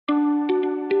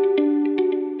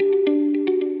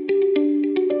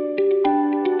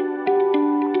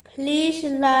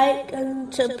like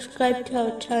and subscribe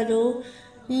to our channel.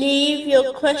 Leave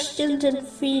your questions and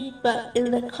feedback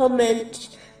in the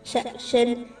comments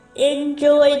section.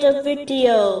 Enjoy the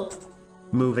video.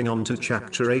 Moving on to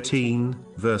chapter 18,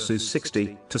 verses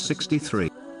 60 to 63.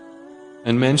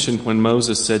 And mentioned when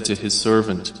Moses said to his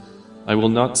servant, I will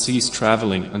not cease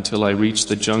traveling until I reach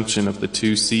the junction of the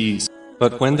two seas.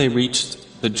 But when they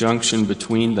reached the junction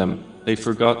between them, they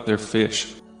forgot their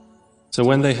fish. So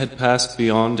when they had passed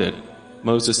beyond it,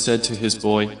 Moses said to his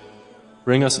boy,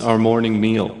 Bring us our morning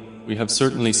meal. We have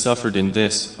certainly suffered in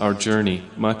this, our journey,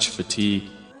 much fatigue.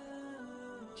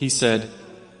 He said,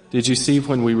 Did you see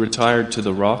when we retired to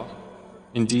the rock?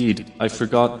 Indeed, I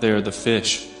forgot there the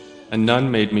fish, and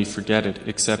none made me forget it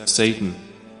except Satan,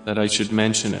 that I should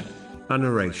mention it. A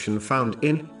narration found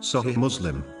in Sahih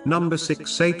Muslim, number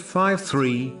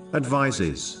 6853,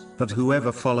 advises that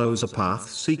whoever follows a path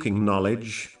seeking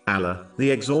knowledge, Allah,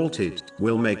 the Exalted,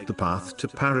 will make the path to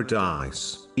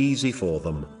paradise easy for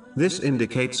them. This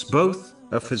indicates both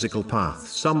a physical path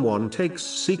someone takes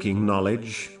seeking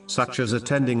knowledge, such as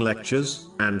attending lectures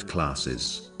and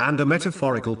classes, and a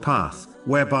metaphorical path,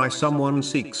 whereby someone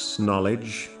seeks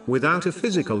knowledge without a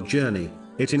physical journey.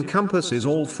 It encompasses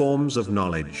all forms of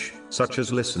knowledge, such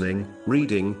as listening,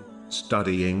 reading,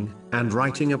 studying, and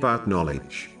writing about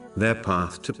knowledge. Their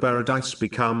path to paradise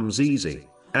becomes easy,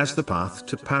 as the path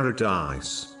to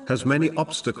paradise has many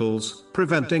obstacles,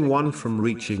 preventing one from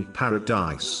reaching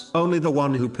paradise. Only the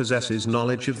one who possesses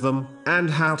knowledge of them, and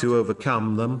how to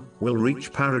overcome them, will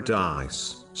reach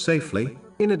paradise safely.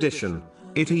 In addition,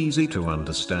 it's easy to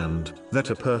understand that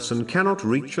a person cannot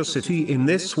reach a city in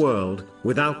this world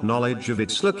without knowledge of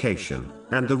its location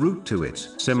and the route to it.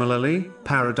 Similarly,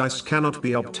 paradise cannot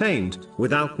be obtained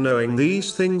without knowing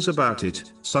these things about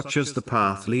it, such as the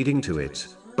path leading to it.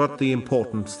 But the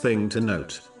important thing to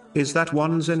note is that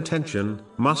one's intention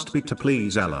must be to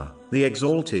please Allah, the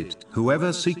Exalted.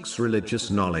 Whoever seeks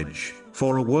religious knowledge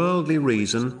for a worldly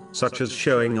reason, such as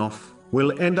showing off,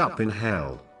 will end up in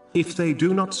hell if they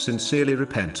do not sincerely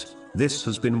repent. This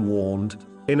has been warned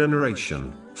in a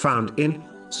narration found in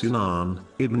Sunan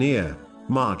Ibn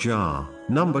Majah,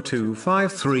 number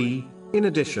 253. In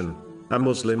addition, a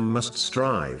Muslim must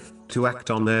strive to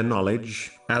act on their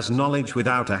knowledge, as knowledge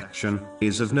without action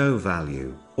is of no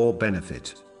value or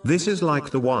benefit. This is like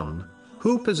the one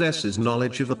who possesses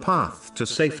knowledge of the path to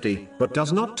safety but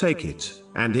does not take it,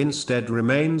 and instead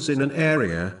remains in an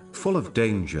area full of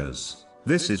dangers.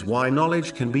 This is why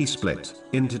knowledge can be split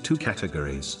into two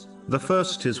categories. The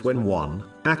first is when one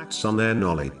acts on their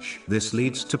knowledge. This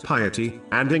leads to piety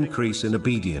and increase in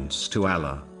obedience to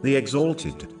Allah, the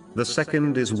Exalted. The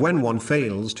second is when one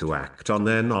fails to act on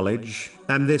their knowledge,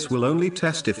 and this will only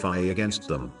testify against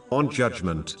them on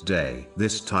Judgment Day.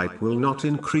 This type will not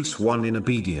increase one in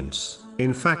obedience.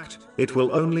 In fact, it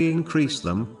will only increase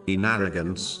them in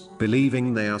arrogance,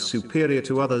 believing they are superior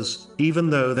to others, even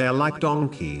though they are like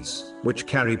donkeys, which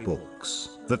carry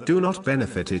books that do not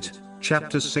benefit it.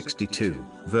 Chapter 62,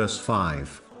 verse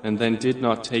 5. And then did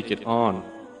not take it on,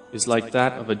 is like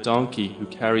that of a donkey who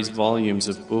carries volumes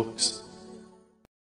of books.